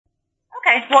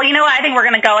Okay. Well, you know what? I think we're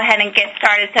going to go ahead and get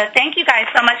started. So thank you guys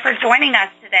so much for joining us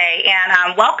today,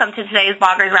 and welcome to today's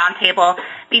Bloggers Roundtable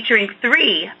featuring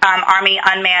 3 Army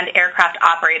unmanned aircraft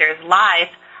operators live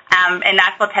in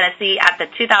Nashville, Tennessee at the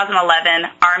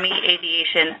 2011 Army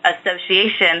Aviation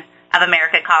Association of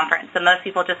America Conference. So most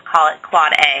people just call it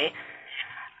Quad A.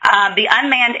 The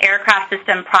Unmanned Aircraft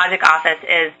System Project Office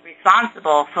is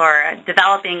responsible for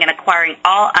developing and acquiring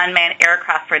all unmanned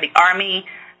aircraft for the Army,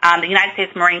 the United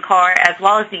States Marine Corps, as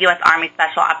well as the U.S. Army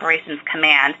Special Operations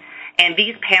Command. And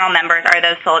these panel members are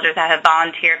those soldiers that have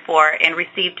volunteered for and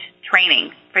received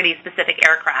training for these specific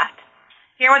aircraft.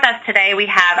 Here with us today we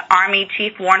have Army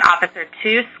Chief Warrant Officer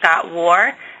 2, Scott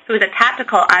Warr, who is a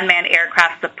tactical unmanned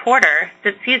aircraft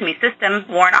system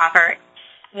warrant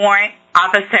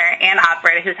officer and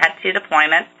operator who's had 2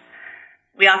 deployments.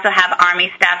 We also have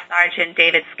Army Staff Sergeant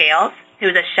David Scales, who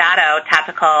is a Shadow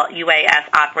tactical UAS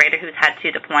operator who's had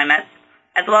 2 deployments,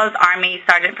 as well as Army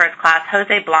Sergeant First Class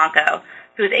Jose Blanco,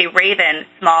 who's a Raven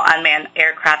small unmanned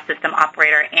aircraft system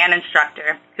operator and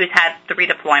instructor who's had 3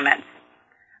 deployments.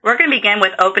 We're going to begin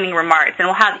with opening remarks, and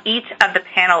we'll have each of the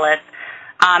panelists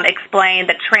explain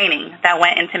the training that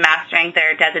went into mastering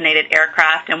their designated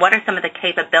aircraft and what are some of the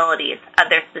capabilities of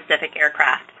their specific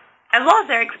aircraft, as well as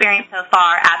their experience so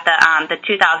far at the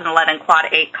 2011 Quad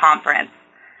 8 conference.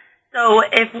 So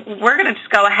if we're going to just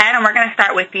go ahead and we're going to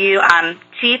start with you,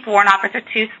 Chief Warrant Officer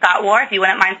 2, Scott Warr, if you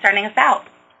wouldn't mind starting us out.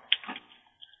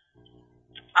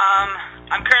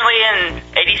 I'm currently in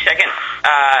 82nd,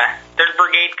 3rd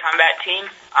Brigade Combat Team.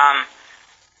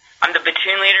 I'm the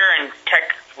platoon leader and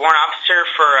tech warrant officer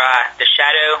for the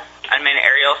Shadow Unmanned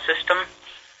Aerial System.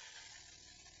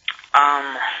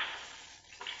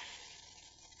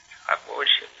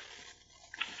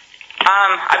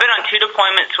 I've been on 2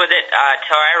 deployments with it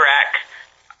to Iraq.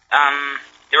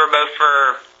 They were both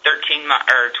for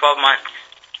 12 months.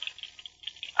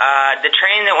 The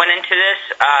training that went into this,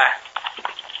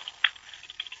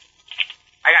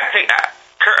 I got picked up.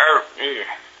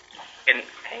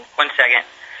 One second.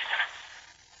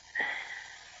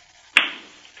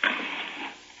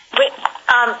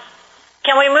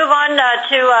 Can we move on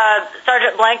to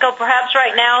Sergeant Blanco perhaps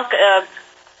right now,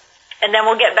 and then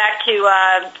we'll get back to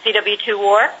CW2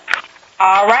 War?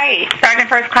 All right. Sergeant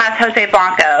First Class Jose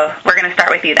Blanco, we're going to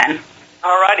start with you then.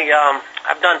 All righty.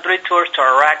 I've done 3 tours to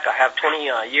Iraq. I have 20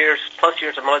 years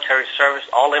of military service,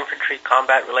 all infantry,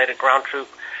 combat-related ground troop.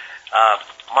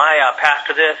 My path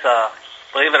to this,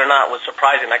 believe it or not, was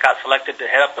surprising. I got selected to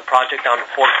head up the project down at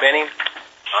Fort Benning.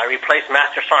 I replaced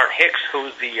Master Sergeant Hicks,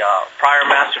 who's the prior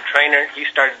master trainer. He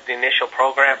started the initial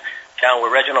program down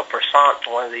with Reginald Persant,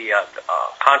 one of the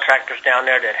contractors down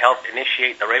there that helped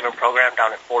initiate the Raven program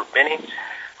down at Fort Benning.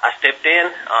 I stepped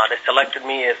in. They selected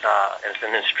me as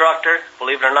an instructor.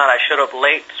 Believe it or not, I showed up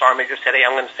late. Sergeant Major said, "Hey,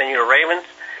 I'm going to send you to Ravens."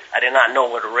 I did not know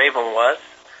what a Raven was.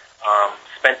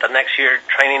 Spent the next year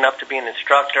training up to be an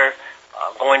instructor,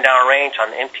 going down range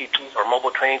on MTTs or mobile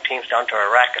training teams down to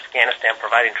Iraq, Afghanistan,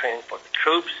 providing training for the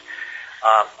troops.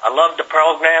 I loved the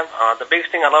program. The biggest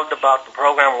thing I loved about the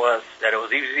program was that it was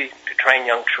easy to train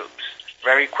young troops.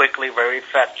 Very quickly, very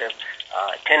effective.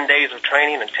 10 days of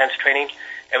training, intense training,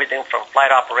 everything from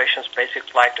flight operations, basic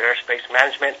flight to airspace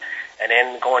management, and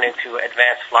then going into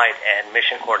advanced flight and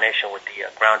mission coordination with the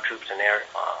ground troops and air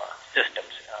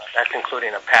systems. That's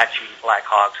including Apache, Black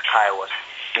Hawks, Kiowas,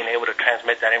 being able to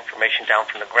transmit that information down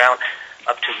from the ground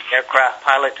up to the aircraft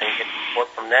pilots and get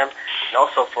support from them, and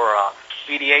also for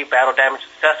BDA, battle damage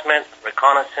assessment,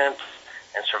 reconnaissance,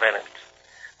 and surveillance.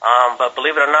 But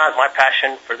believe it or not, my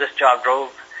passion for this job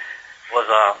was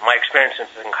my experiences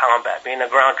in combat. Being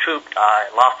a ground troop, I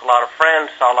lost a lot of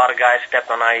friends, saw a lot of guys step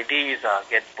on IEDs,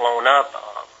 get blown up.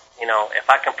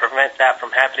 If I can prevent that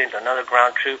from happening to another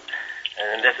ground troop,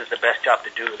 and this is the best job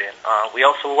to do it in. We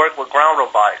also work with ground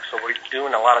robotics, so we're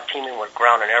doing a lot of teaming with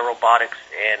ground and air robotics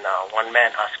and one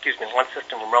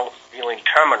system remote viewing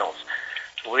terminals.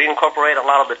 So we incorporate a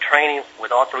lot of the training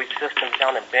with all 3 systems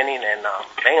down in Benning, and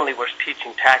mainly we're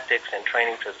teaching tactics and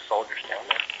training to the soldiers down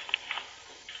there.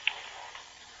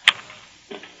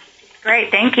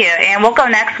 Great, thank you. And we'll go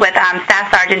next with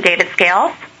Staff Sergeant David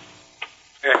Scales.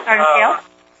 Good. Sergeant Scales?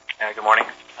 Yeah, good morning,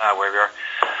 wherever you are.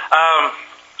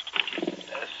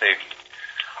 Let's see.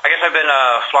 I guess I've been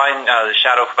flying the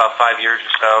Shadow for about 5 years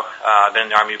or so. I've been in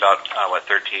the Army about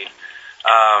 13.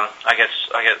 I guess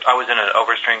I was in an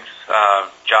overstrength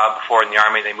job before in the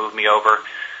Army. They moved me over.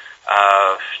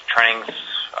 Trainings,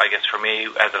 I guess for me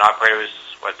as an operator, is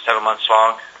 7 months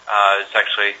long. It's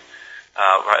actually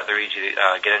rather easy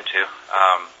to get into.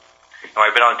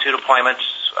 I've been on 2 deployments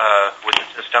with the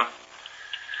system,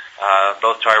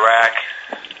 both to Iraq.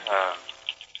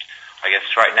 I guess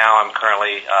right now I'm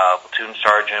currently platoon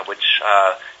sergeant, which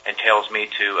entails me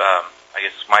to, I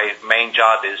guess my main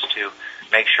job is to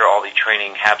make sure all the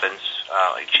training happens.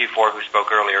 Chief Ward, who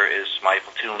spoke earlier, is my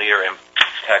platoon leader and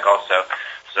tech also.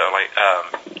 So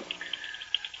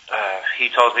he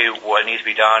tells me what needs to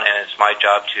be done, and it's my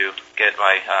job to get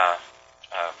my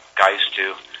guys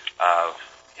to,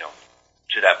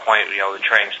 to that point, the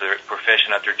training so they're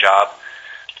proficient at their job.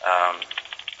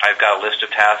 I've got a list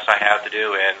of tasks I have to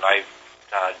do, and I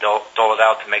dole it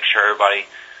out to make sure everybody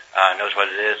knows what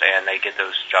it is, and they get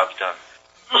those jobs done.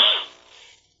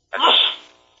 That's all.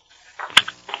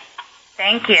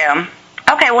 Thank you.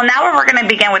 Okay, well, now we're going to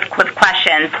begin with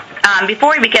questions.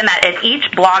 Before we begin that, if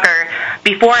each blogger,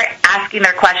 before asking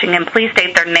their question, can please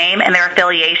state their name and their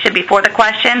affiliation before the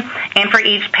question. And for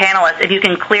each panelist, if you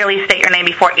can clearly state your name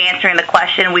before answering the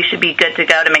question, we should be good to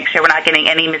go to make sure we're not getting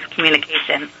any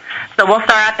miscommunication. So we'll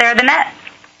start out there at the net.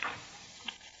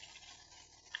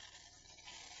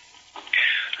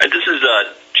 This is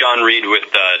John Reed with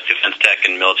Defense Tech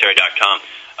and Military.com.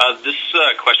 This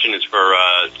question is for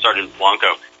Sergeant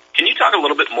Blanco. Can you talk a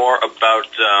little bit more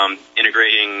about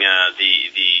integrating the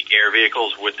air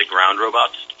vehicles with the ground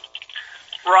robots?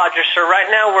 Roger, sir.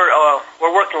 Right now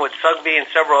we're working with SUGB and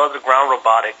several other ground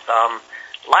robotics.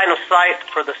 Line of sight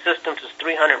for the systems is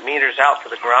 300 meters out for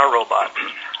the ground robots.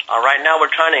 Right now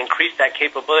we're trying to increase that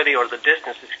capability, or the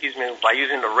distance, by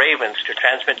using the Ravens to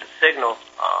transmit the signal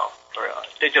for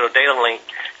digital data link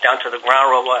down to the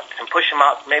ground robot and push them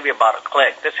out maybe about a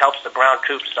click. This helps the ground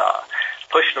troops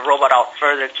push the robot out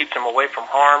further, keeps them away from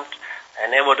harm,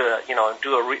 and able to,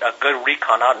 do a good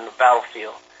recon out in the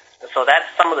battlefield. And so that's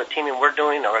some of the teaming we're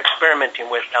doing or experimenting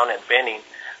with down at Benning.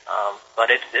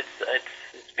 But it's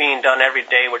being done every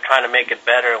day. We're trying to make it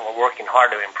better, and we're working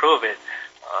hard to improve it.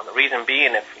 The reason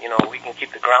being, if we can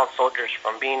keep the ground soldiers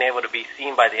from being able to be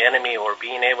seen by the enemy or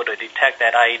being able to detect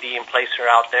that IED and placer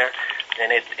out there,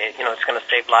 then it's going to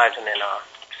save lives and then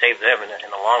save them in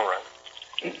the long run.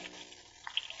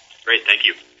 Great, thank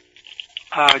you.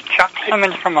 Chuck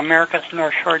Simmons from America's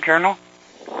North Shore Journal.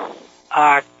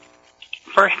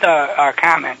 First, a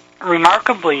comment.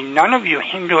 Remarkably, none of you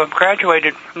seem to have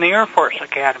graduated from the Air Force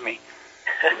Academy.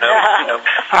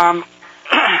 No.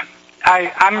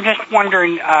 I'm just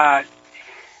wondering,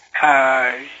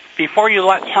 before you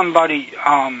let somebody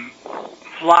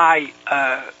fly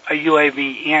a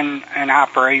UAV in an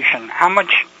operation, how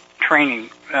much training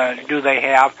do they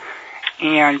have?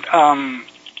 And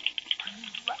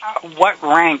what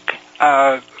rank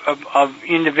of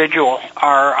individuals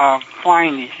are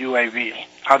flying these UAVs?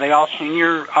 Are they all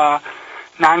senior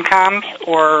non-coms,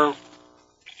 or,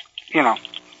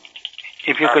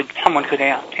 if you could, someone could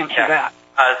answer that.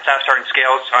 Staff Sergeant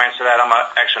Scales, I'll answer that. I'm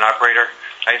actually an operator.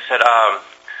 Like I said,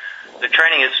 the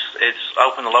training is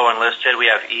open to low enlisted. We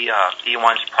have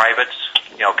E1s privates,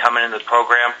 coming into the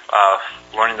program,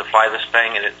 learning to fly this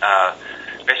thing, and it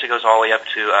basically goes all the way up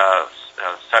to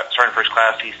Sergeant First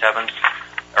Class E7s,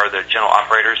 or the general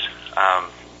operators.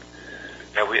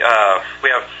 We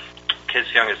have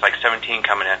kids young as like 17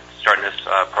 coming in, starting this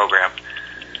program.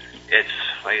 It's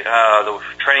the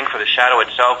training for the Shadow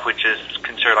itself, which is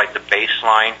considered like the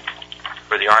baseline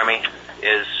for the Army,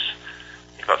 is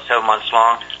about 7 months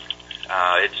long.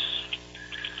 It's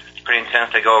pretty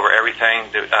intense. They go over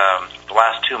everything. The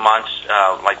last 2 months,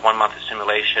 like 1 month of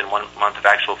simulation, 1 month of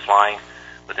actual flying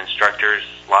with instructors,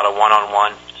 a lot of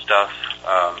one-on-one stuff.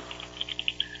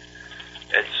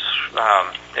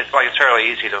 It's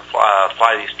fairly easy to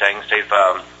fly these things.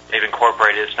 They've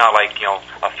incorporated. It's not like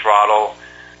a throttle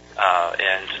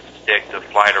and stick to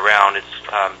fly it around. It's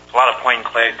a lot of point and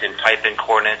click and type in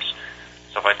coordinates,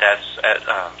 stuff like that.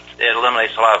 It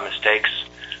eliminates a lot of mistakes.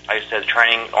 Like I said, the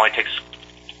training only takes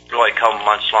really a couple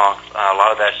months long. A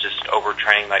lot of that's just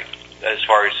overtraining, like as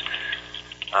far as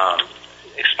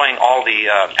explaining all the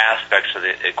aspects of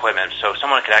the equipment. So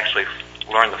someone could actually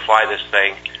learn to fly this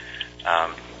thing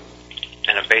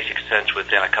in a basic sense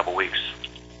within a couple weeks.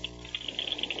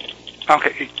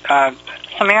 Okay.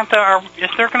 Samantha, is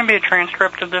there going to be a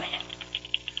transcript of this?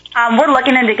 We're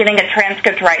looking into getting a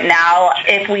transcript right now.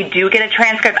 If we do get a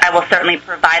transcript, I will certainly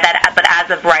provide that, but as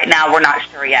of right now, we're not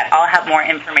sure yet. I'll have more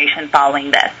information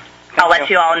following this. I'll let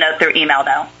you all know through email,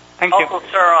 though. Thank you. Also,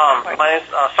 sir, my name is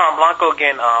Sergeant Blanco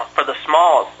again. For the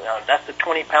smalls, that's the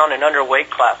 20-pound and underweight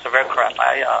class of aircraft.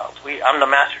 I'm the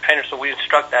master trainer, so we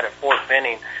instruct that at Fort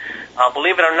Benning.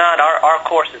 Believe it or not, our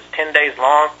course is 10 days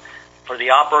long for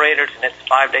the operators, and it's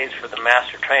 5 days for the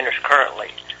master trainers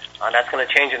currently. That's going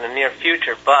to change in the near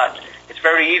future, but it's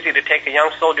very easy to take a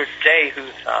young soldier today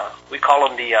who's, we call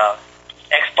him the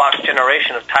Xbox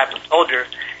generation of type of soldier,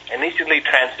 initially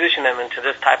transition them into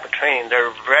this type of training,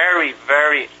 they're very,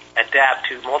 very adept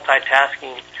to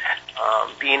multitasking,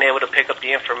 being able to pick up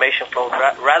the information flow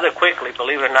rather quickly,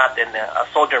 believe it or not, than a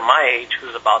soldier my age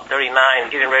who's about 39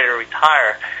 getting ready to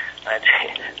retire.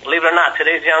 Believe it or not,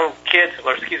 today's young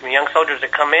soldiers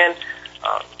that come in,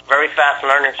 very fast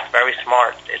learners, very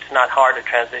smart. It's not hard to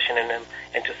transition them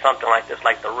into something like this,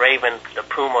 like the Raven, the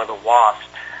Puma, the Wasp.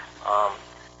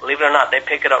 Believe it or not, they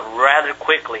pick it up rather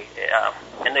quickly,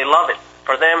 and they love it.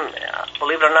 For them,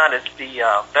 believe it or not, it's the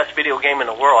best video game in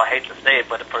the world. I hate to say it,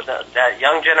 but for that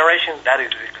young generation, that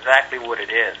is exactly what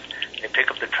it is. They pick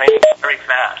up the training very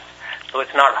fast, so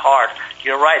it's not hard.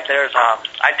 You're right. There's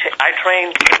I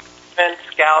train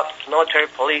scouts, military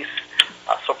police,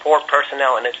 support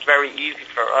personnel, and it's very easy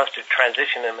for us to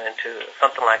transition them into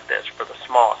something like this for the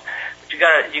smalls. But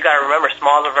you gotta remember,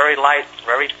 smalls are very light,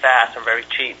 very fast, and very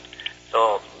cheap.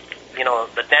 So,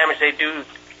 the damage they do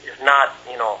is not,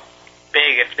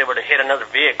 big if they were to hit another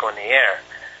vehicle in the air.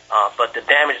 But the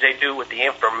damage they do with the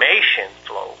information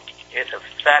flow is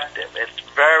effective. It's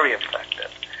very effective.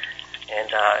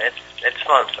 And it's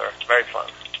fun, sir. Very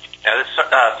fun. Yeah, this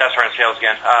Staff Sergeant Scales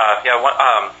again.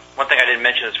 One thing I didn't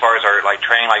mention as far as our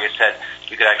training, like I said,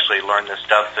 you could actually learn this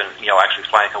stuff and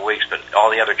actually fly in a couple weeks, but all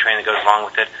the other training that goes along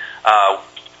with it.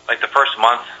 Like the first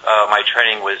month, my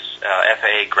training was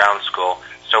FAA ground school,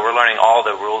 so we're learning all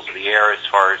the rules of the air as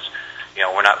far as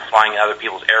we're not flying in other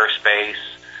people's airspace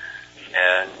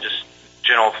and just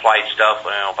general flight stuff,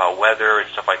 about weather and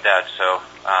stuff like that. So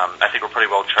I think we're pretty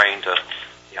well trained to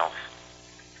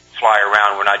fly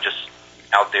around. We're not just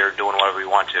out there doing whatever we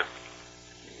want to.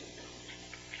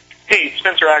 Hey,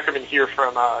 Spencer Ackerman here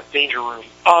from Danger Room.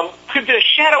 Could the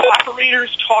Shadow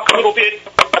operators talk a little bit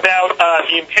about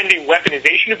the impending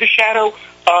weaponization of the Shadow?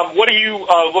 What are you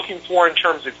looking for in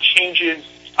terms of changes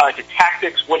to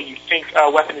tactics? What do you think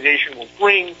weaponization will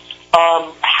bring?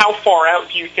 How far out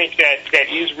do you think that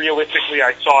is realistically?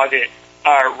 I saw that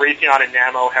Raytheon and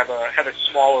Nammo have a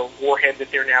smaller warhead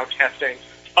that they're now testing.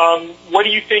 What do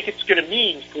you think it's going to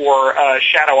mean for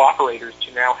Shadow operators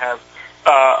to now have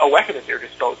a weapon at their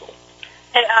disposal?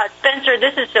 Hey, Spencer,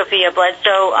 this is Sophia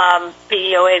Bledsoe,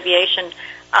 PEO Aviation.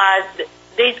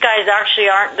 These guys actually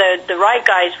aren't the right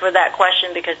guys for that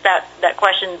question, because that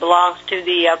question belongs to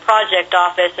the project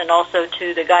office and also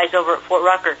to the guys over at Fort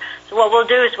Rucker. So what we'll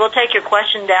do is we'll take your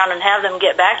question down and have them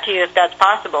get back to you if that's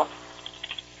possible.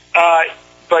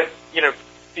 But,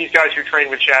 these guys who train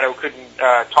with Shadow couldn't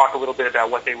talk a little bit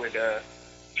about what they would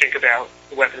think about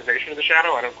the weaponization of the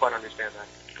Shadow? I don't quite understand that.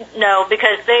 No,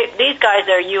 because these guys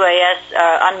are UAS,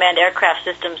 unmanned aircraft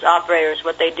systems operators.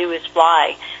 What they do is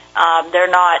fly. They're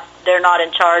not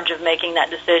in charge of making that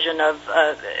decision of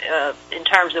in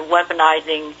terms of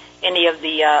weaponizing any of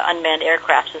the unmanned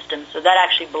aircraft systems. So that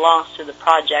actually belongs to the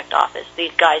project office.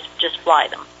 These guys just fly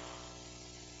them.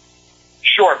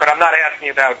 Sure, but I'm not asking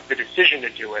about the decision to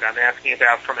do it. I'm asking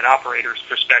about, from an operator's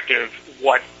perspective,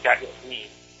 what that will mean.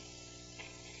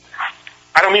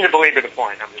 I don't mean to belabor the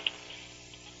point.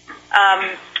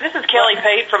 This is Kelly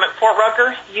Pate from at Fort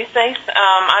Rucker, USACE.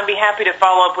 I'd be happy to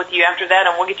follow up with you after that,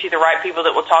 and we'll get you the right people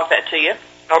that will talk that to you.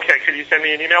 Okay, could you send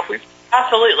me an email, please?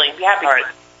 Absolutely. Be happy. All right.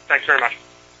 Thanks very much.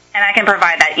 And I can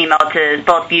provide that email to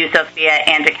both you, Sophia,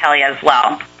 and to Kelly as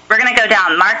well. We're going to go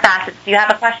down. Mark Bassett, do you have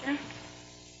a question?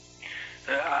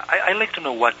 I'd like to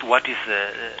know what is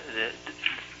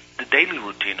the daily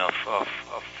routine of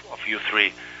you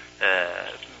three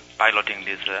piloting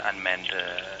these unmanned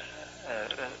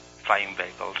flying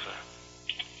vehicles.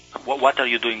 What are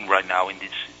you doing right now in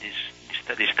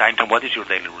this time, and what is your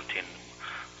daily routine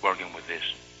working with this?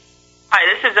 Hi,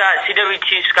 this is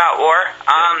CW2 Scott Orr.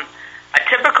 A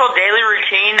typical daily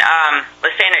routine,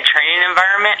 let's say in a training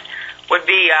environment, would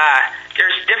be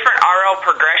there's different RL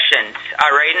progressions,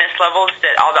 readiness levels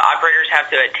that all the operators have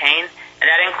to attain, and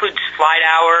that includes flight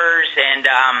hours and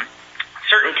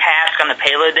certain tasks on the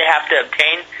payload they have to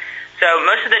obtain. So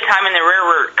most of the time in the rear,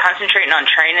 we're concentrating on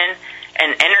training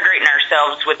and integrating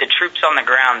ourselves with the troops on the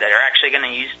ground that are actually going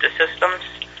to use the systems.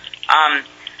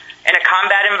 In a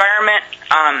combat environment,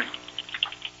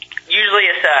 usually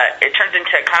it turns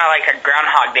into kind of like a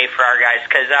Groundhog Day for our guys,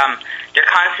 because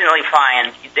they're constantly flying.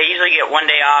 They usually get 1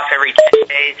 day off every 10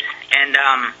 days, and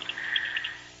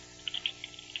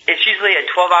it's usually a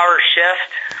 12-hour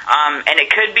shift, and it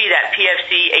could be that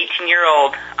PFC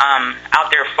 18-year-old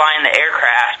out there flying the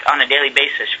aircraft on a daily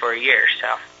basis for a year.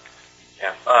 So.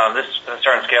 Yeah, this is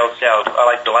Sergeant Scales. Yeah,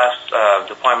 like the last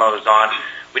deployment I was on,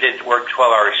 we did work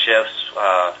 12-hour shifts,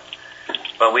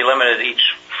 but we limited each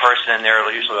person in there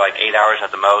usually like 8 hours at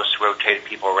the most, rotated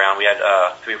people around. We had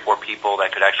 3 or 4 people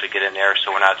that could actually get in there,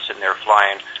 so we're not sitting there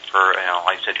flying for,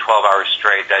 like I said, 12 hours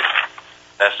straight,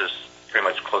 that's just pretty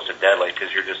much close to deadly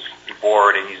because you're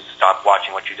bored and you stop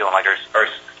watching what you're doing. Like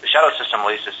the Shadow system, at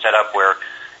least, is set up where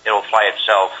it'll fly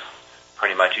itself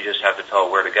pretty much. You just have to tell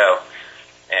it where to go.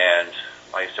 And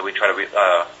like I said, we try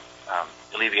to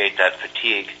alleviate that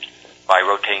fatigue by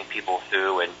rotating people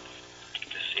through and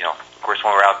just, of course,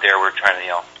 when we're out there, we're trying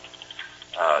to,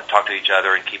 talk to each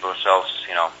other and keep ourselves,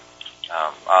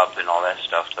 up and all that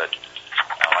stuff. But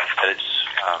like I said,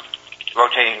 it's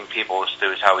rotating people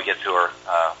is how we get through our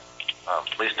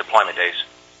at least deployment days.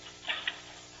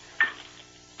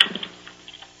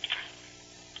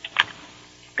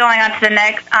 Going on to the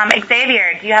next,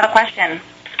 Xavier, do you have a question?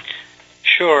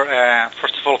 Sure.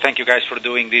 First of all, thank you guys for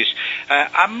doing this.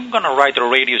 I'm going to write a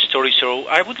radio story, so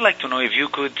I would like to know if you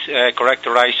could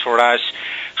characterize for us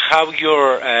how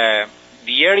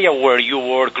the area where you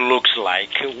work looks like.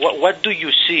 What do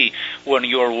you see when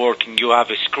you're working? You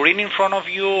have a screen in front of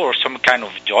you or some kind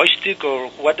of joystick, or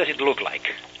what does it look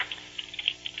like?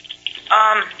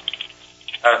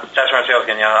 That's Ron Sales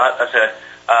again. Yeah, that's the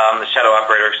Shadow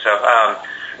operator. So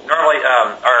normally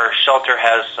our shelter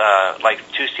has like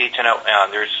 2 seats in it.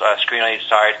 There's a screen on each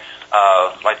side.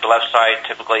 Like the left side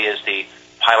typically is the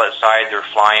pilot side. They're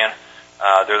flying.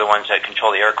 They're the ones that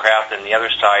control the aircraft, and the other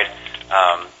side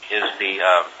is the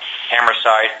camera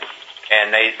side,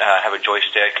 and they have a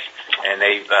joystick, and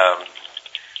they,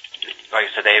 like I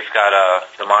said, they've got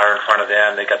the monitor in front of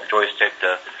them. They've got the joystick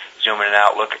to zoom in and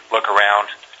out, look around,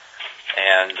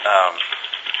 and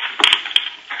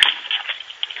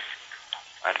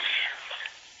that's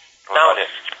about it.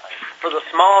 For the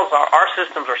smalls, our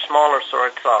systems are smaller, so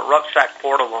it's rucksack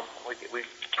portable. We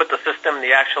put the system,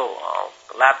 the actual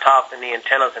laptop, and the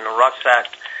antennas in the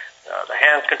rucksack. The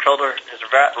hand controller is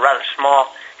rather small.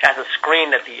 It has a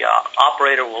screen that the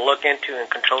operator will look into and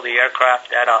control the aircraft.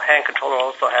 That hand controller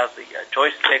also has the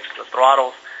joysticks, the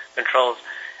throttles, controls,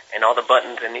 and all the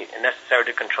buttons necessary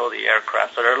to control the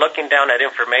aircraft. So they're looking down at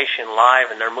information live,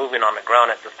 and they're moving on the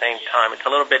ground at the same time. It's a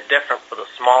little bit different for the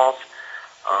smalls.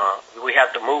 We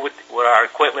have to move with our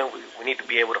equipment. We need to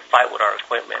be able to fight with our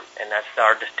equipment, and that's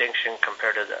our distinction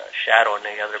compared to the Shadow and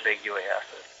the other big UAS.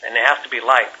 And it has to be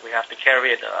light. We have to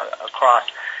carry it across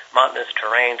mountainous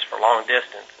terrains for long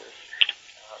distances.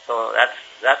 So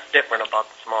that's different about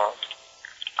the smalls.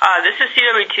 This is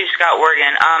CW2 Scott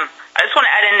Worgan. I just want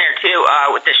to add in there, too,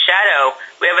 with the Shadow,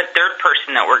 we have a third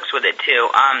person that works with it, too.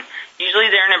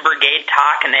 Usually they're in a brigade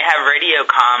talk, and they have radio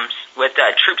comms with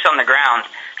troops on the ground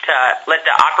to let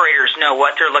the operators know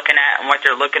what they're looking at and what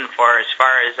they're looking for as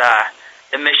far as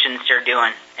the missions they're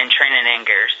doing in training and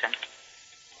garrison.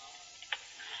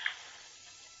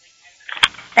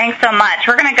 Thanks so much.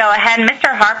 We're going to go ahead.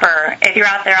 Mr. Harper, if you're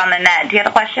out there on the net, do you have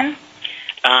a question?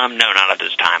 No, not at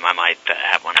this time. I might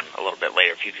have one a little bit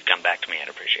later. If you could come back to me, I'd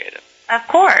appreciate it. Of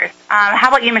course. How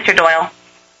about you, Mr. Doyle?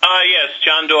 Yes,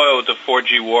 John Doyle with the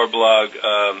 4G War Blog.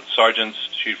 Sergeants,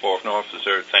 Chief Warrant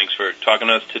Officer, thanks for talking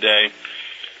to us today.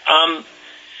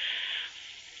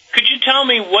 Could you tell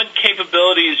me what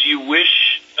capabilities you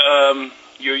wish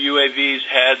your UAVs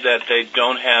had that they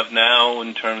don't have now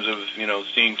in terms of,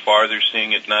 seeing farther,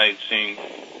 seeing at night, seeing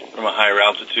from a higher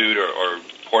altitude or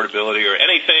portability or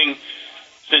anything,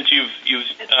 since you've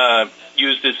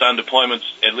used this on deployments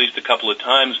at least a couple of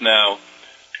times now?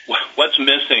 What's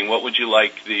missing? What would you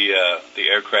like the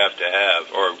aircraft to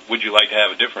have, or would you like to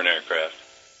have a different aircraft?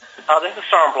 This is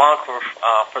Sergeant Blanco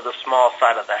for the small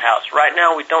side of the house. Right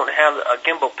now, we don't have a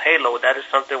gimbal payload. That is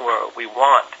something we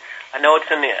want. I know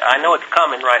it's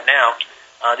coming right now.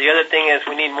 The other thing is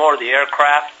we need more of the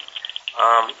aircraft.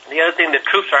 The other thing the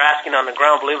troops are asking on the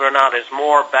ground, believe it or not, is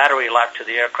more battery life to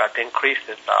the aircraft to increase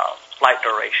its flight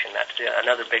duration. That's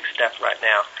another big step right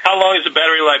now. How long is the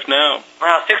battery life now?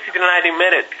 60 to 90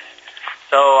 minutes.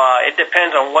 So it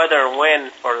depends on whether and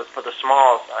when for the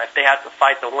smalls. If they have to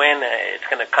fight the wind, it's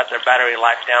going to cut their battery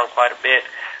life down quite a bit.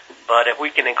 But if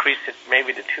we can increase it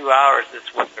maybe to 2 hours,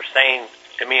 that's what they're saying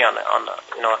to me on the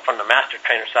from the master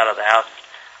trainer side of the house.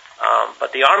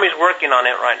 But the Army's working on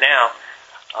it right now.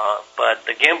 But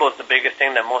the gimbal is the biggest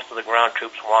thing that most of the ground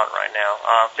troops want right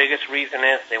now. Biggest reason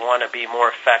is they want to be more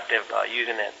effective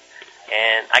using it.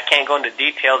 And I can't go into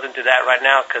details into that right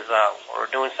now because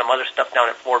we're doing some other stuff down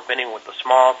at Fort Benning with the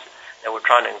smalls that we're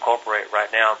trying to incorporate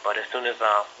right now. But as soon as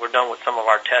we're done with some of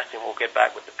our testing, we'll get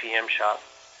back with the PM shop.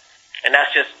 And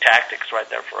that's just tactics right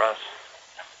there for us.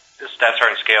 This Staff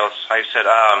Sergeant Scales, I said,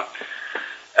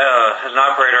 as an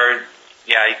operator,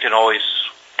 yeah, you can always,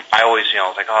 I always,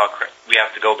 it's like, oh, crap, we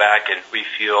have to go back and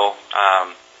refuel.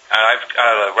 I've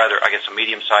got a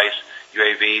medium-sized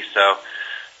UAV, so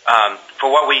for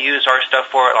what we use our stuff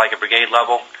for, like a brigade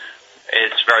level,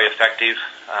 it's very effective.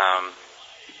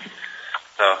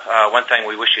 One thing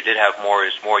we wish we did have more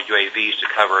is more UAVs to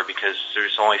cover, because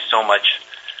there's only so much.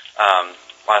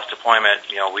 Last deployment,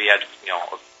 we had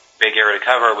a big area to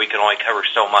cover. We could only cover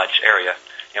so much area.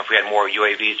 If we had more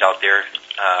UAVs out there,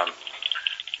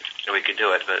 then we could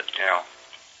do it. But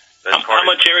how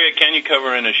much area can you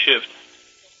cover in a shift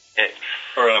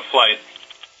or in a flight?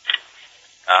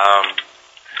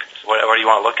 What do you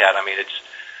want to look at? I mean, it's.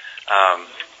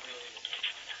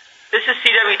 This is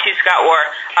CW2 Scott War.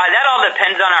 That all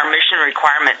depends on our mission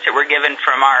requirements that we're given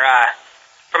from our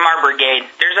brigade.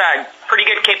 There's pretty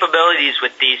good capabilities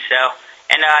with these,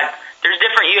 and there's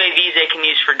different UAVs they can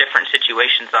use for different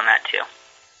situations on that too.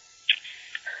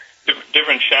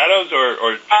 Different shadows, or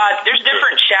there's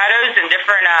different shadows and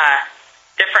different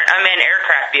unmanned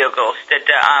aircraft vehicles that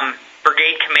the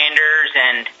brigade commanders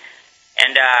and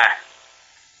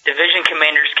division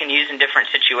commanders can use in different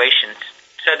situations.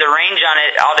 So the range on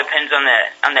it all depends on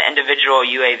the individual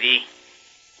UAV.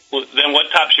 Well, then what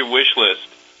tops your wish list?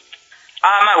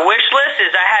 My wish list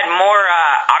is I had more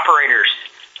operators.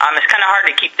 It's kind of hard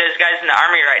to keep those guys in the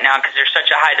Army right now because there's such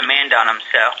a high demand on them.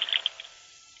 So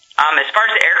as far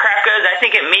as the aircraft goes, I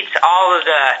think it meets all of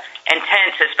the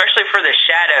intents, especially for the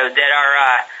Shadow, that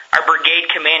our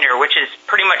brigade commander, which is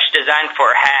pretty much designed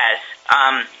for, has.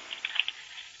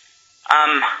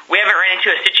 We haven't run into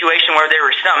a situation where there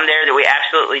was something there that we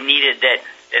absolutely needed that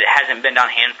it hasn't been on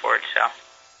hand for it. So,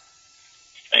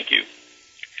 thank you.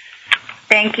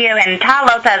 Thank you. And Todd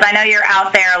Lopez, I know you're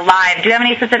out there live. Do you have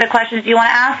any specific questions you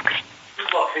want to ask?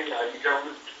 Well, can you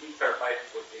gentlemen, can you clarify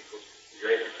what vehicles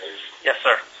you're in? Yes,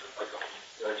 sir.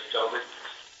 Gentlemen?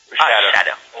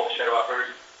 Shadow. All Shadow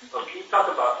operators. Can you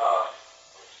talk about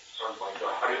sort of like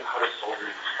how do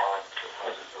soldiers respond to the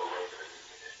presence of a Raven?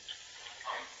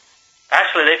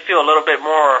 Actually, they feel a little bit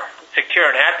more secure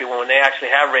and happy when they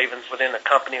actually have Ravens within a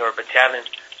company or a battalion.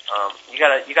 You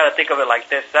gotta think of it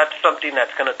like this. That's something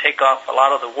that's going to take off a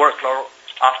lot of the workload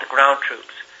off the ground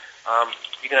troops.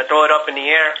 You're going to throw it up in the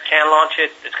air, hand launch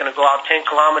it. It's going to go out 10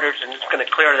 kilometers, and it's going to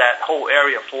clear that whole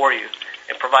area for you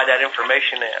and provide that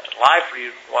information live for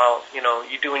you while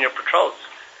you're doing your patrols.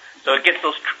 So it gets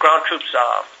those ground troops.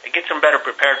 It gets them better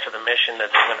prepared for the mission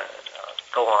that they're going to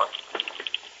go on.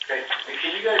 Okay. And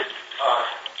can you guys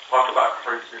talk about,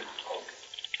 for instance,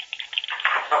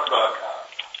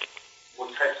 what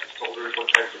types of soldiers, what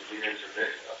types of leaders or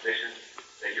missions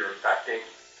that you're affecting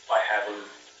by having,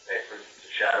 for instance,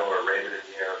 a Shadow or a Raven in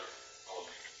the air?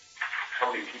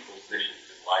 How many people's missions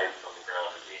and lives on the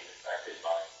ground are being affected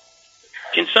by the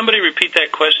tragedy? Can somebody repeat that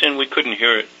question? We couldn't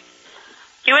hear it.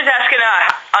 He was asking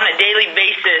on a daily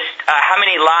basis how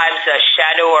many lives a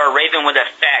Shadow or a Raven would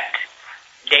affect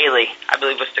daily, I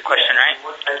believe was the question, right?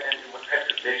 What types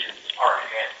of missions are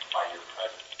enhanced by your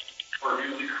presence or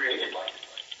newly created by your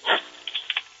presence?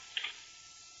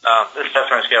 This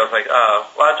test run scale is like a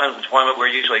lot of times in deployment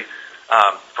we're usually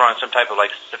throwing some type of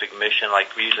like specific mission.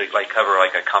 Like we usually like cover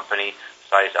like a company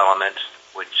size element,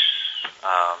 which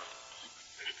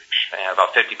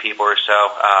about 50 people or so.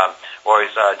 We're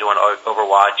always doing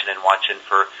overwatch and then watching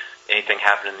for anything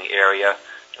happening in the area,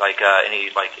 like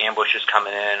any like ambushes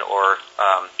coming in or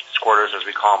squirters as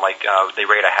we call them. Like they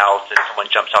raid a house and someone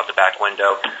jumps out the back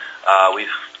window.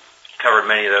 We've covered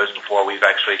many of those before. We've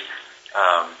actually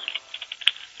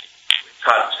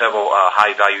caught several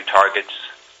high-value targets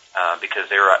because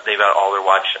they've got all their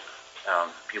watch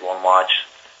people on watch,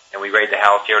 and we raid the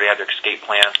house. They already have their escape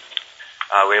plan.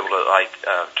 We're able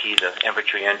to key the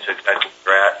infantry into exactly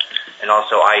where they're at, and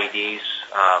also IEDs.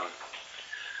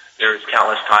 There's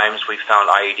countless times we've found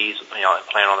IEDs,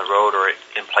 playing on the road or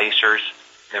in placers.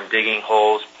 Them digging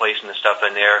holes, placing the stuff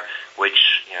in there,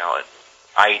 which an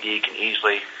IED can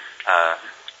easily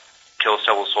kill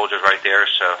several soldiers right there.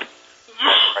 So.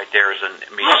 Right there is an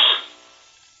immediate.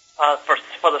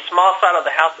 For the small side of the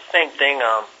house, the same thing.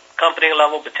 Company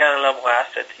level, battalion level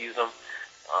assets use them.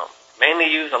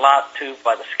 Mainly used a lot too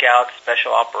by the scouts,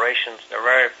 special operations. They're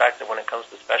very effective when it comes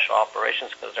to special operations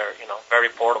because they're very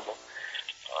portable.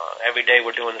 Every day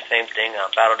we're doing the same thing: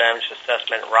 battle damage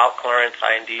assessment, route clearance,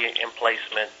 IND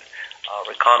emplacement,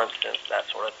 reconnaissance, that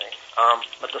sort of thing.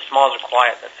 But the smalls are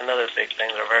quiet. That's another big thing.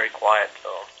 They're very quiet.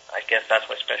 So I guess that's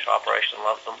why Special Operations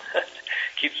loves them.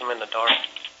 Keeps them in the dark.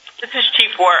 This is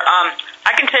Chief War.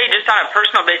 I can tell you just on a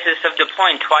personal basis of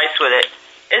deploying twice with it,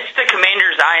 it's the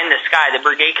commander's eye in the sky, the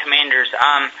brigade commanders.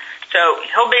 So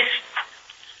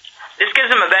this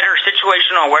gives them a better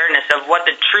situational awareness of what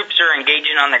the troops are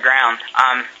engaging on the ground.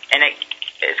 And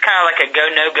it's kind of like a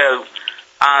go, no-go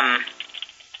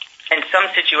in some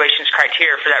situations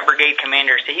criteria for that brigade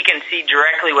commander. So he can see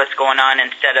directly what's going on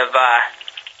instead of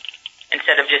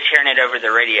instead of just hearing it over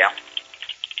the radio.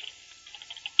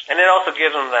 And it also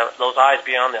gives them those eyes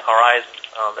beyond the horizon.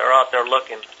 They're out there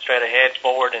looking straight ahead,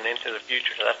 forward, and into the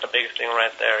future. So that's the biggest thing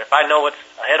right there. If I know what's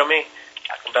ahead of me,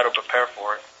 I can better prepare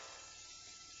for it.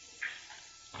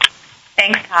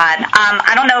 Thanks, Todd.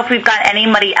 I don't know if we've got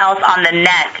anybody else on the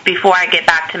net before I get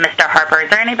back to Mr. Harper. Is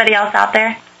there anybody else out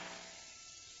there?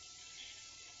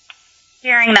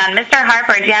 Hearing none. Mr.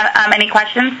 Harper, do you have any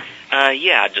questions?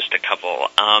 Yeah, just a couple.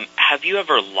 Have you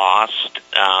ever lost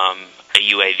a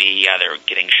UAV either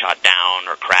getting shot down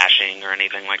or crashing or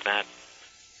anything like that?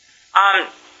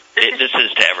 This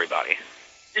is to everybody.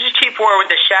 This is Chief War with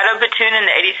the Shadow Platoon in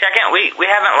the 82nd. We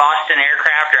haven't lost an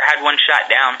aircraft or had one shot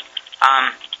down.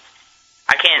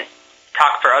 I can't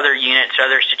talk for other units or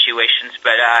other situations,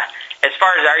 but as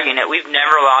far as our unit, we've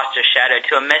never lost a Shadow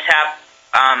to a mishap.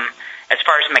 As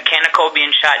far as mechanical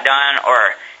being shot down,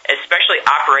 or especially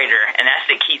operator, and that's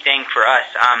the key thing for us.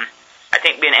 I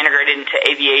think being integrated into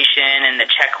aviation and the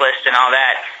checklist and all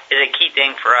that is a key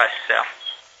thing for us. So.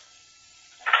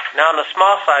 Now, on the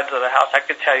small sides of the house, I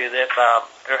could tell you this.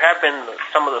 There have been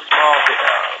some of the small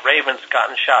Ravens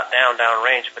gotten shot down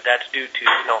range, but that's due to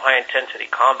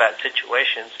high-intensity combat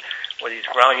situations where these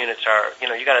ground units are, you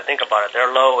got to think about it.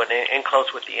 They're low and in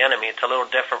close with the enemy. It's a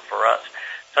little different for us.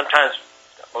 Sometimes,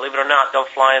 believe it or not, they'll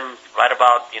fly them right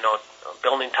about,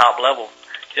 building top level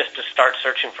just to start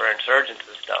searching for insurgents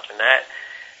and stuff. And that,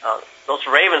 those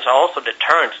Ravens are also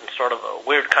deterrents in sort of a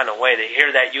weird kind of way. They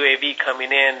hear that UAV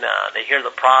coming in, they hear the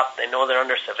prop, they know they're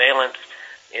under surveillance.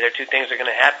 Either two things are going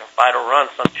to happen, fight or run.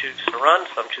 Some choose to run,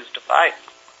 some choose to fight.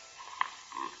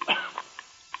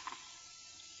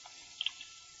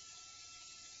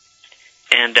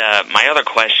 And my other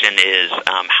question is,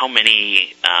 how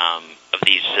many of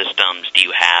these systems do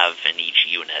you have in each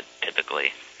unit,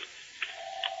 typically?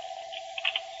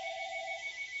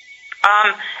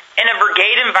 In a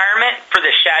brigade environment for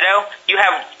the Shadow, you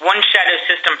have one Shadow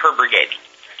system per brigade.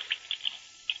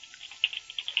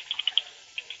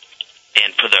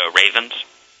 And for the Ravens?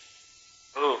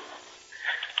 Ooh.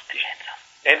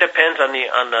 It depends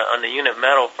on the unit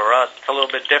metal for us. It's a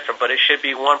little bit different, but it should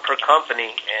be one per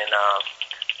company and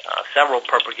several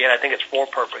per brigade. I think it's 4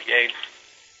 per brigade.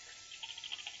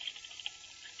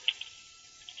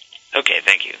 Okay,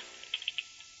 thank you.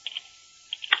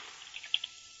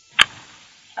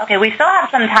 Okay, we still have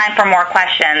some time for more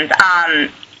questions.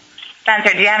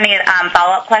 Spencer, do you have any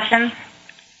follow-up questions?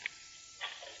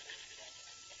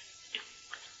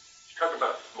 Talk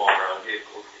about small ground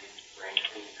vehicles being range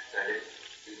being extended.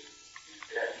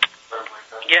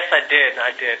 Yes, I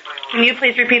did. Can you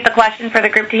please repeat the question for the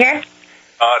group to hear?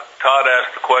 Todd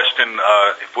asked the question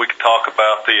if we could talk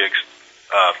about the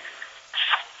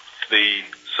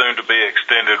soon-to-be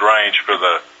extended range for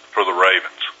the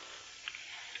Ravens.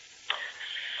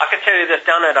 I can tell you this.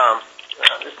 Down at I'm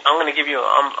going to give you.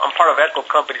 I'm part of Echo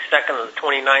Company 2nd of the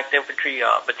 29th Infantry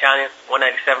Battalion,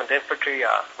 197th Infantry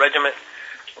Regiment.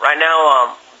 Right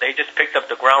now, they just picked up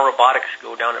the ground robotics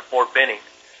school down at Fort Benning.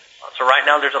 So right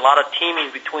now, there's a lot of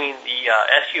teaming between the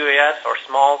SUAS or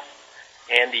Smalls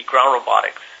and the ground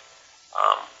robotics.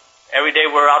 Every day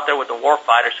we're out there with the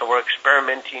Warfighters, so we're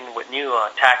experimenting with new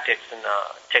tactics and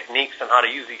techniques on how to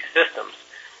use these systems,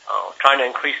 trying to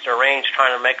increase their range,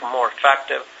 trying to make them more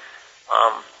effective.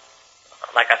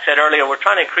 Like I said earlier, we're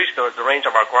trying to increase the range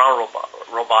of our ground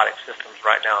robotic systems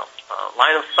right now.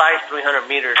 Line of sight, 300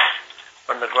 meters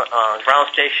from the ground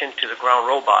station to the ground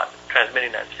robot,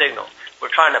 transmitting that signal.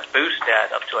 We're trying to boost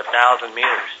that up to 1,000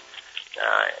 meters.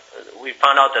 We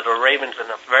found out that the Ravens are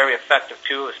very effective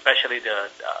too, especially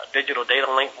the digital data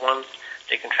link ones.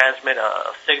 They can transmit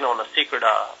a signal on a secret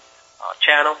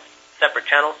channel, separate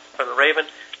channel for the Raven,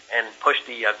 and push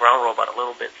the ground robot a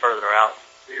little bit further out.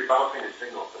 So you're bouncing the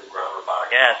signal for the ground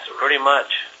robot? Yes, pretty much.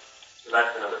 So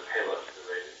that's another payload for the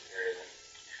Raven area.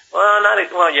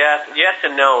 Well, yes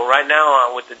and no. Right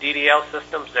now, with the DDL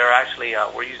systems, they're actually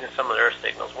we're using some of their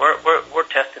signals. We're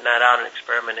testing that out and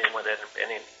experimenting with it.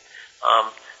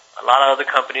 A lot of other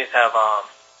companies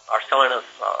are selling us,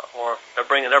 or they're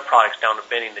bringing their products down to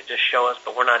Benning to just show us,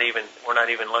 but we're not even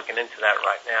looking into that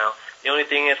right now. The only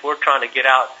thing is we're trying to get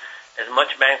out as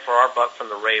much bang for our buck from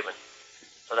the Raven.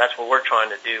 So that's what we're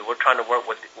trying to do. We're trying to work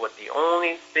with the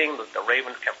only thing that the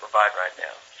Ravens can provide right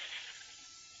now.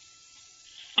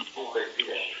 Will they see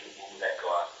that? Will that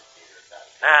go out?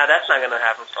 That's not going to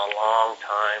happen for a long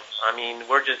time. I mean,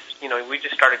 we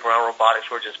just started ground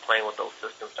robotics. We're just playing with those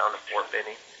systems down at Fort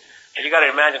Benning. And you got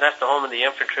to imagine that's the home of the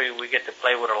infantry. We get to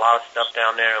play with a lot of stuff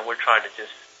down there, and we're trying to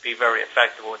just be very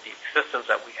effective with the systems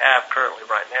that we have currently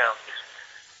right now.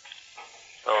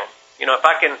 So, if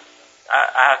I can,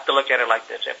 I have to look at it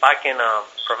like this. If I can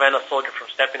prevent a soldier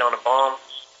from stepping on a bomb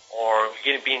or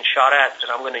being shot at, then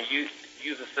I'm going to use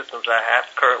the systems I have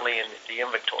currently in the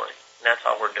inventory. And that's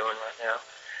all we're doing right now.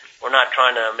 We're not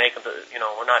trying to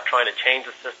we're not trying to change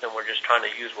the system. We're just trying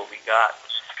to use what we got.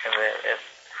 And if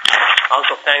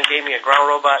Uncle Sam gave me a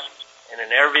ground robot and an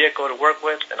air vehicle to work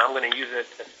with, then I'm going to use it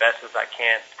as best as I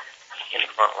can in the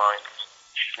front line.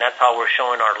 And that's how we're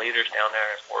showing our leaders down there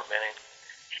at Fort Benning.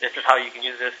 This is how you can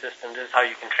use this system. This is how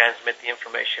you can transmit the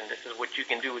information. This is what you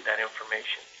can do with that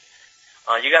information.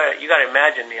 You gotta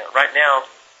imagine, right now,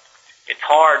 it's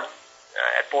hard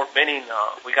at Fort Benning.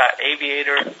 We got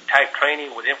aviator type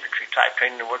training with infantry type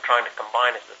training, and we're trying to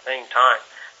combine at the same time.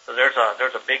 So there's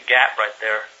a big gap right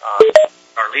there.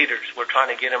 Our leaders, we're trying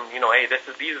to get them. Hey,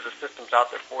 these are the systems out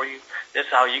there for you. This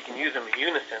is how you can use them in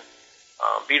unison.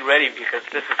 Be ready because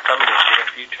this is coming into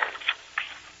the future.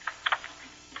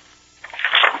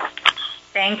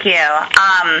 Thank you.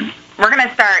 We're going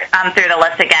to start through the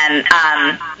list again.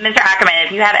 Mr. Ackerman,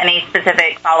 if you have any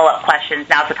specific follow-up questions,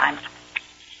 now's the time.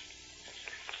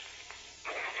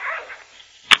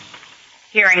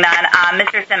 Hearing none.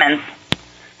 Mr. Simmons.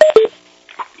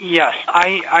 Yes,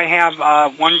 I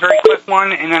have one very quick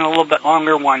one and then a little bit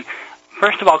longer one.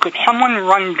 First of all, could someone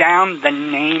run down the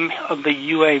name of the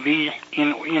UAVs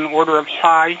in order of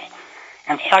size?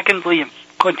 And secondly,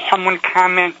 could someone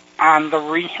comment on the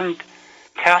recent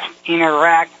test in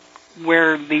Iraq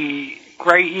where the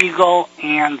Gray Eagle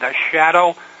and the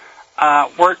Shadow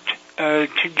worked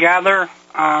together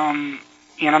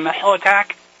in a missile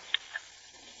attack?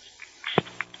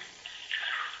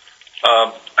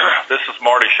 This is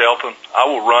Marty Shelton. I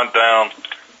will run down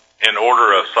in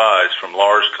order of size from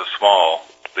large to small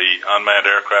the unmanned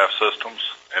aircraft systems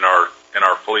in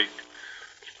our fleet.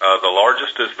 The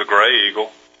largest is the Gray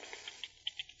Eagle.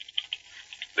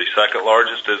 The second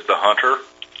largest is the Hunter.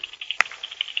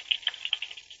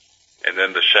 And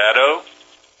then the Shadow.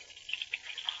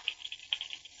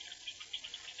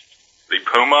 The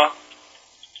Puma.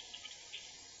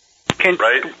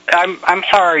 I'm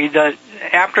sorry.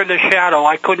 After the Shadow,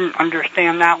 I couldn't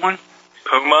understand that one.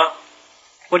 Puma.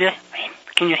 What is?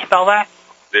 Can you spell that?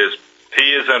 Is P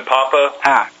is in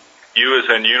Papa. U is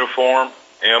in uniform.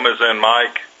 M is in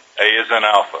Mike. A is in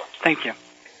Alpha. Thank you.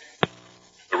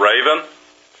 The Raven.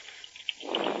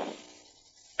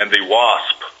 And the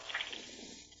Wasp.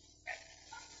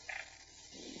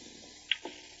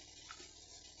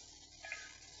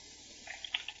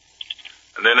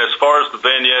 And then as far as the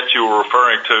vignette you were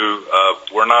referring to,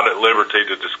 we're not at liberty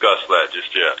to discuss that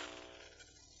just yet.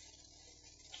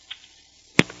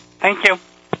 Thank you.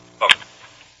 Okay.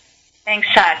 Thanks,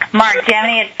 Chuck. Mark, do you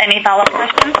have any follow-up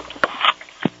questions?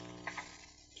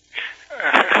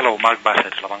 Hello, Mark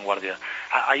Bassett, La Vanguardia.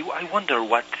 I wonder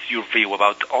what's your view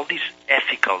about all this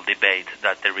ethical debate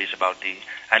that there is about the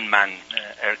unmanned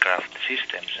aircraft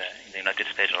systems in the United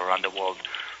States or around the world,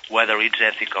 whether it's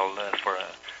ethical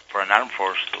for an armed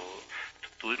force to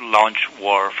launch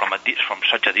war from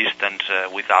such a distance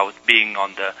without being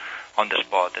on the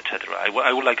spot, etc.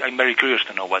 I'm very curious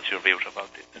to know what's your views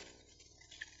about it.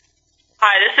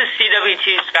 Hi, this is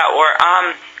CW2 Scott War.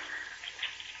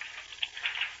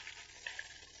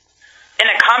 In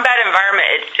a combat environment,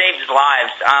 it saves lives.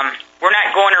 We're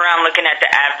not going around looking at the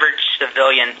average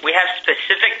civilian. We have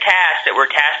specific tasks that we're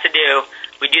tasked to do.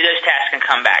 We do those tasks and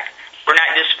come back. We're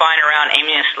not just flying around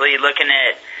aimlessly looking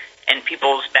in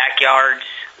people's backyards.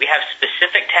 We have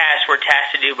specific tasks we're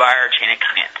tasked to do by our chain of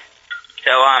command.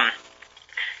 So,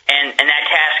 and that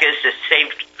task is to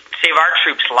save our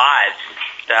troops' lives.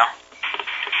 So.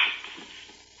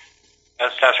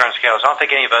 That's Task Round Scales. I don't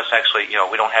think any of us actually,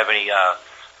 we don't have any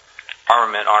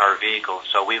armament on our vehicles,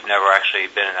 so we've never actually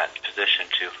been in that position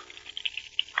to.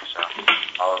 So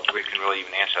we can really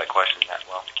even answer that question that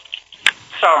well.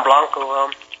 Sergeant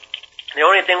Blanco, the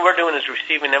only thing we're doing is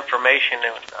receiving information,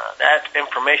 and that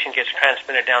information gets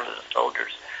transmitted down to the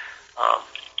soldiers.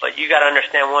 But you got to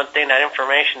understand one thing: that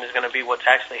information is going to be what's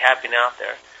actually happening out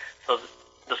there. So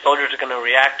the soldiers are going to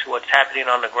react to what's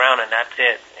happening on the ground, and that's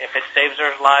it. If it saves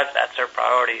their lives, that's their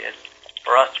priority. Is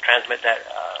for us to transmit that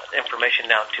information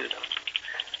down to them.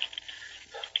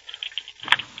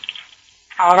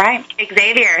 All right.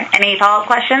 Xavier, any follow-up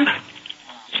questions?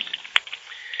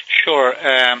 Sure.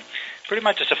 Pretty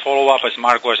much as a follow-up, as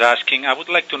Mark was asking, I would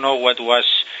like to know what was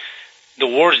the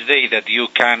worst day that you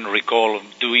can recall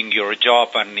doing your job,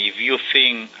 and if you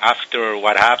think after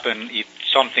what happened, if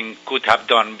something could have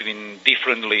been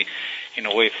differently in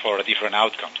a way for a different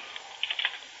outcome.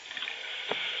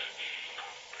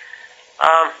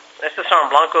 This is Sergeant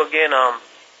Blanco again.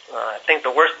 I think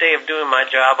the worst day of doing my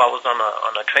job, I was on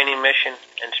a training mission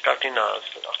instructing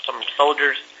some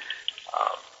soldiers.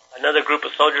 Another group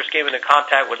of soldiers came into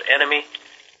contact with the enemy.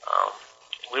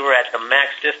 We were at the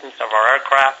max distance of our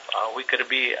aircraft.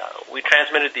 We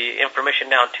transmitted the information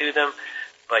down to them,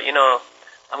 but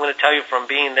I'm going to tell you from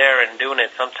being there and doing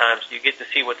it, sometimes you get to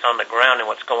see what's on the ground and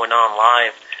what's going on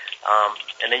live,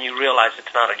 and then you realize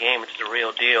it's not a game, it's the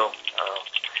real deal.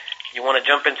 You want to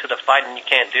jump into the fight and you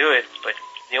can't do it, but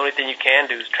the only thing you can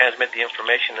do is transmit the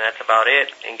information, and that's about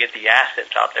it, and get the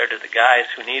assets out there to the guys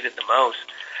who need it the most.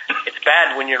 It's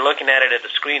bad when you're looking at it at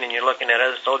the screen and you're looking at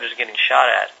other soldiers getting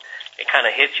shot at. It kind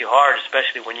of hits you hard,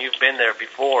 especially when you've been there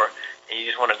before and you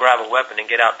just want to grab a weapon and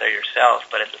get out there yourself.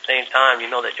 But at the same time, you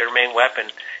know that your main weapon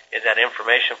is that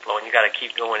information flow, and you got to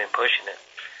keep going and pushing it.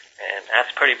 And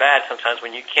that's pretty bad sometimes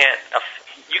when you can't.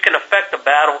 You can affect the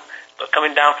battle, but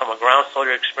coming down from a ground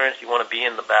soldier experience, you want to be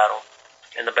in the battle.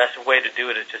 And the best way to do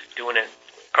it is just doing it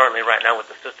currently right now with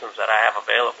the systems that I have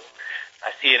available.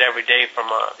 I see it every day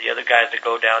from the other guys that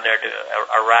go down there to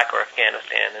Iraq or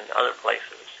Afghanistan and other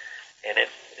places. And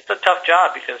it's a tough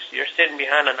job because you're sitting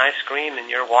behind a nice screen and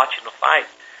you're watching the fight.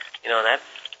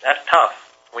 That's tough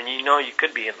when you know you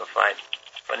could be in the fight.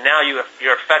 But now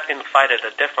you're affecting the fight at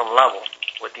a different level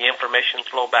with the information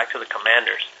flow back to the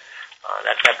commanders.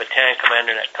 That's that battalion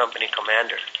commander, that company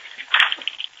commander.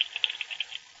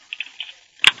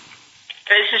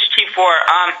 This is Chief War.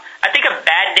 I think a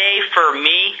bad day for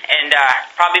me and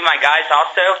probably my guys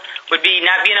also would be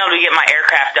not being able to get my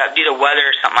aircraft up due to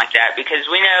weather or something like that, because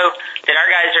we know that our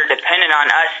guys are dependent on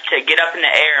us to get up in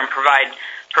the air and provide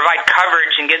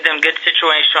coverage and give them good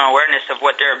situational awareness of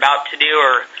what they're about to do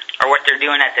or what they're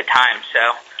doing at the time.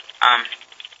 So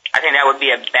I think that would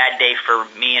be a bad day for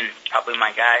me and probably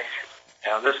my guys.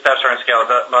 Yeah, this Staff Sergeant Scale,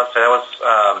 that was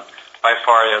by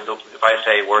far, if I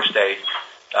say worst day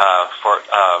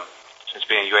since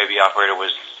being a UAV operator,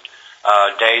 was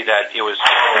a day that it was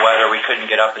cold weather. We couldn't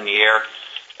get up in the air,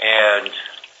 and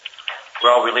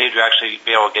we're all relieved to actually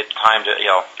be able to get time to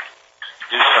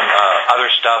do some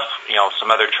other stuff, some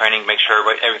other training, make sure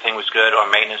everything was good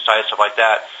on maintenance side, stuff like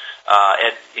that.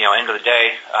 At end of the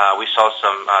day, we saw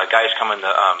some guys come in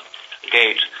the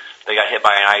gate. They got hit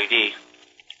by an IED,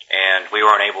 and we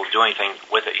weren't able to do anything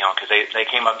with it, because they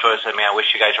came up to us and said, "Man, I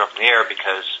wish you guys were up in the air,"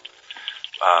 because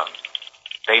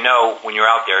they know when you're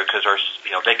out there, because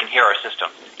they can hear our system,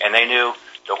 and they knew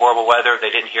the horrible weather. They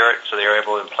didn't hear it, so they were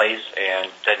able to in place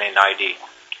and detonate an ID.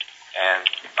 And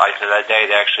like I said, that day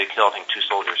they actually killed, I think, 2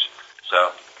 soldiers.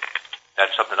 So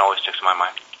that's something that always sticks in my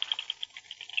mind.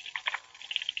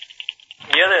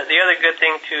 The other good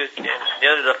thing too is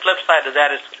the flip side of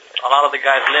that is a lot of the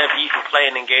guys live, eat, and play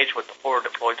and engage with the forward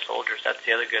deployed soldiers. That's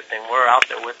the other good thing. We're out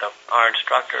there with them. Our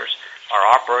instructors, our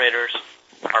operators,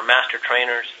 our master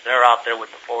trainers, they're out there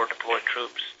with the forward deployed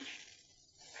troops.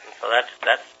 And so that's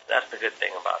the good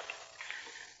thing about it.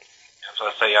 So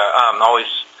I say, I'm always,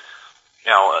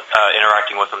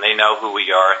 interacting with them. They know who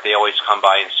we are. They always come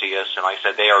by and see us. And like I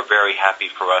said, they are very happy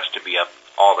for us to be up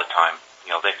all the time.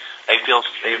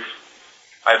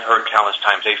 I've heard countless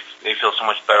times, they feel so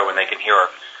much better when they can hear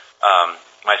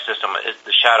my system.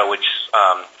 The Shadow, which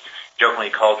jokingly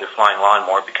called the flying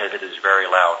lawnmower because it is very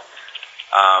loud.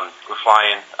 We're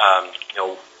flying,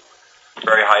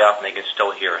 very high up, and they can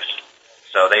still hear us.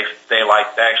 So they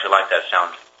actually like that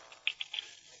sound.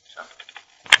 So.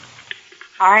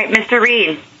 All right, Mr.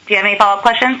 Reed, do you have any follow-up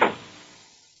questions?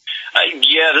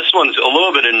 Yeah, this one's a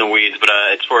little bit in the weeds, but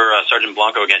it's for Sergeant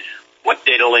Blanco again. What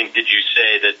data link did you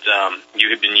say that you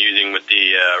had been using with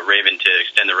the Raven to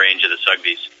extend the range of the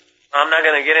SUGVs? I'm not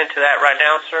going to get into that right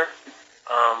now, sir.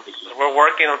 We're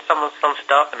working on some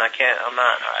stuff, and I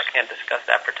can't discuss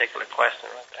that particular question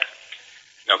right there.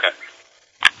 Okay.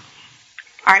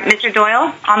 All right, Mr.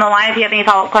 Doyle, on the line, if you have any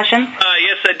follow-up questions.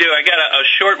 Yes, I do. I got a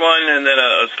short one and then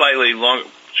a slightly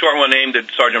short one aimed at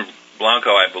Sergeant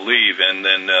Blanco, I believe, and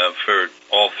then for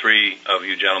all 3 of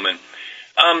you gentlemen.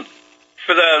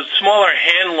 For the smaller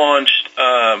hand-launched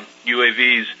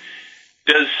UAVs,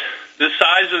 does the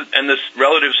size and the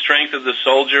relative strength of the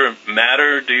soldier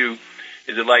matter?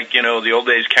 Is it like, the old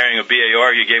days carrying a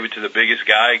BAR, you gave it to the biggest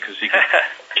guy because he could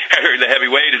carry the heavy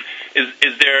weight?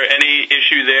 Is there any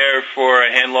issue there for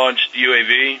a hand-launched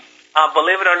UAV?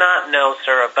 Believe it or not, no,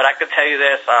 sir. But I could tell you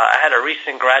this. I had a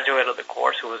recent graduate of the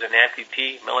course who was an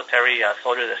amputee, military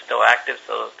soldier that's still active,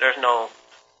 so there's no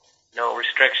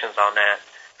restrictions on that,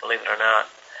 believe it or not.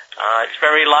 It's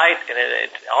very light, and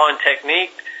it's all in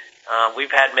technique.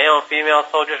 We've had male and female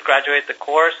soldiers graduate the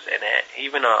course, and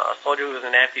even a soldier who was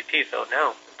an amputee, so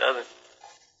no, it doesn't.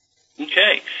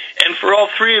 Okay. And for all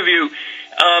 3 of you,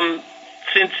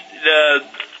 since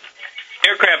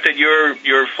aircraft that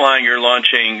you're flying, you're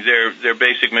launching, their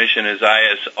basic mission is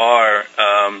ISR.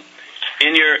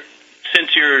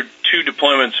 Since your two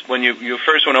deployments, when you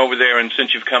first went over there, and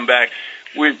since you've come back,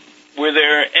 were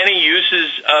there any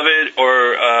uses of it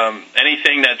or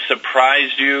anything that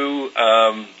surprised you?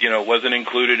 Wasn't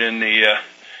included in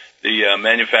the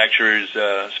manufacturer's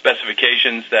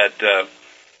specifications that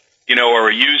or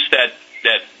a use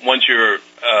that once you're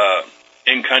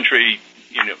in country,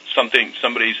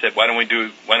 somebody said, why don't we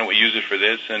use it for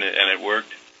this, and it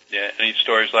worked? Yeah, any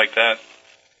stories like that?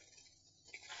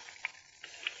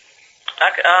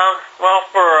 Well,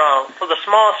 for the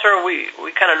small, sir,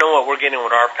 we kind of know what we're getting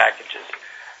with our packages,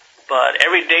 but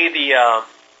every day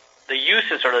the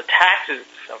uses or the taxes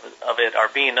of it are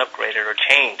being upgraded or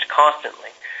changed constantly.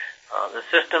 The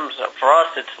systems, for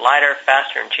us, it's lighter,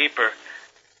 faster, and cheaper.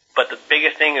 But the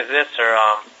biggest thing is this, sir.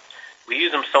 We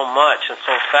use them so much and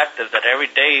so effective that every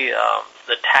day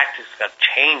the tactics are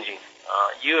changing.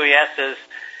 UASs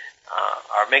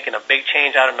are making a big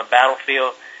change out in the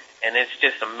battlefield, and it's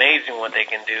just amazing what they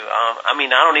can do. I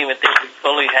don't even think we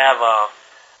fully have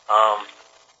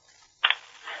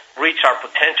reached our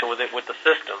potential with the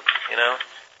system.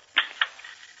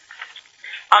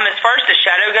 As far as the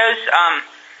Shadow goes,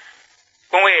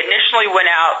 when we initially went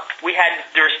out,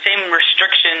 there were same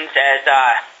restrictions as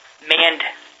manned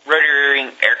rotary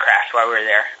aircraft while we were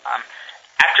there.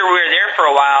 After we were there for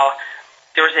a while,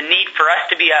 there was a need for us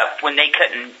to be up when they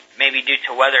couldn't, maybe due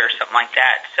to weather or something like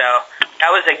that. So that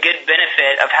was a good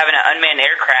benefit of having an unmanned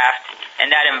aircraft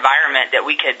in that environment, that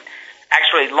we could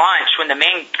actually launch when the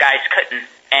main guys couldn't,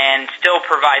 and still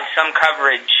provide some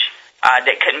coverage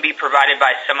that couldn't be provided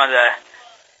by some of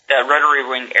the rotary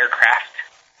wing aircraft.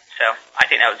 So I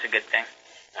think that was a good thing.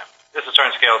 Yeah. This is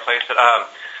Sergeant Scales. Like I said,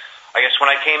 I guess when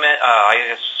I came in,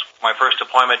 my first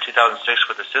deployment, 2006,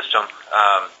 with the system,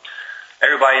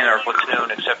 everybody in our platoon,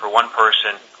 except for one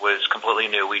person, was completely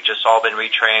new. We'd just all been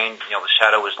retrained. The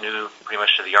Shadow was new pretty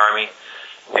much to the Army.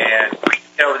 And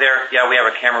over there, we have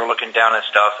a camera looking down at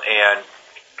stuff. And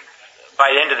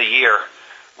by the end of the year,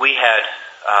 we had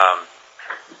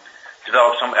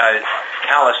developed some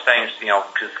countless things,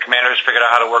 because commanders figured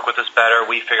out how to work with us better.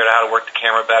 We figured out how to work the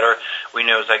camera better. We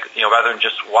knew it was like, rather than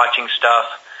just watching stuff,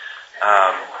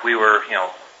 we were,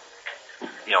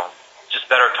 just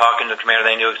better talking to the commander.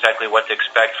 They knew exactly what to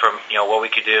expect from, what we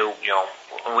could do.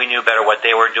 We knew better what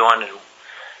they were doing and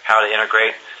how to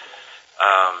integrate.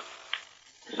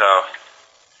 So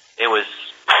it was,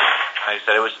 like I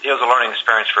said, it was a learning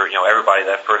experience for, everybody,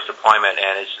 that first deployment,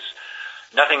 and it's just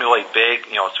nothing really big,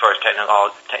 as far as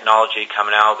technology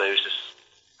coming out, but it was just,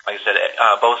 like I said,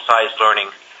 both sides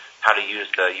learning how to use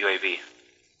the UAV.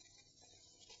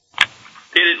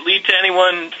 Did it lead to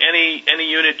any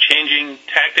unit changing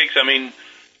tactics?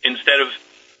 Instead of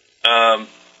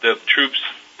the troops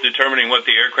determining what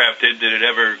the aircraft did it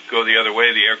ever go the other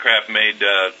way? The aircraft made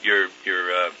your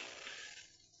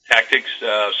tactics,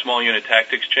 small unit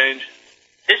tactics change?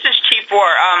 This is Chief War.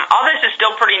 All this is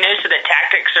still pretty new, so the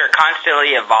tactics are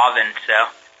constantly evolving. So,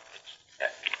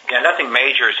 yeah, nothing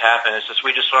major has happened. It's just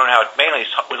we learned how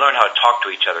to talk to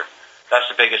each other. That's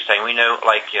the biggest thing. We knew,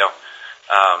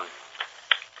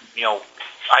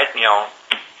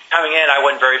 coming in, I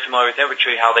wasn't very familiar with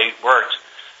infantry, how they worked.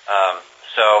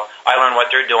 So I learned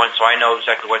what they're doing, so I know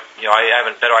exactly what I have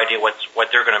a better idea what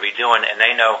they're going to be doing, and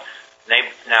they now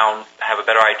have a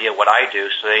better idea what I do,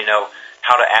 so they know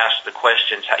how to ask the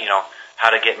questions, how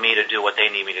to get me to do what they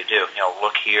need me to do.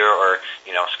 Look here, or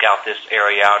scout this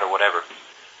area out, or whatever.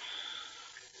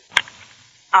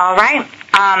 All right.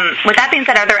 With that being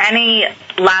said, are there any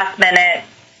last-minute,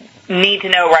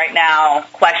 need-to-know right now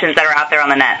questions that are out there on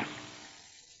the net?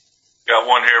 Got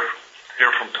one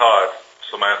here from Todd,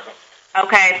 Samantha.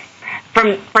 Okay.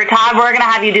 For Todd, we're going to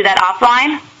have you do that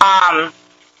offline.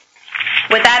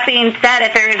 With that being said,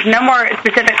 if there is no more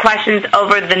specific questions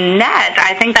over the net,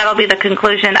 I think that'll be the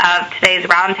conclusion of today's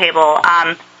roundtable.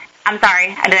 I'm sorry,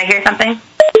 did I hear something?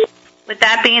 With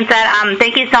that being said,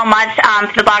 thank you so much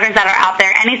to the bloggers that are out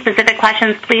there. Any specific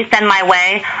questions, please send my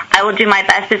way. I will do my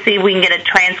best to see if we can get a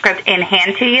transcript in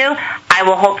hand to you. I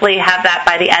will hopefully have that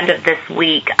by the end of this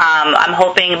week. I'm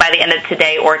hoping by the end of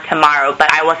today or tomorrow, but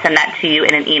I will send that to you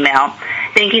in an email.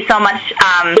 Thank you so much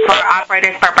for our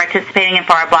operators for participating and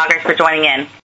for our bloggers for joining in.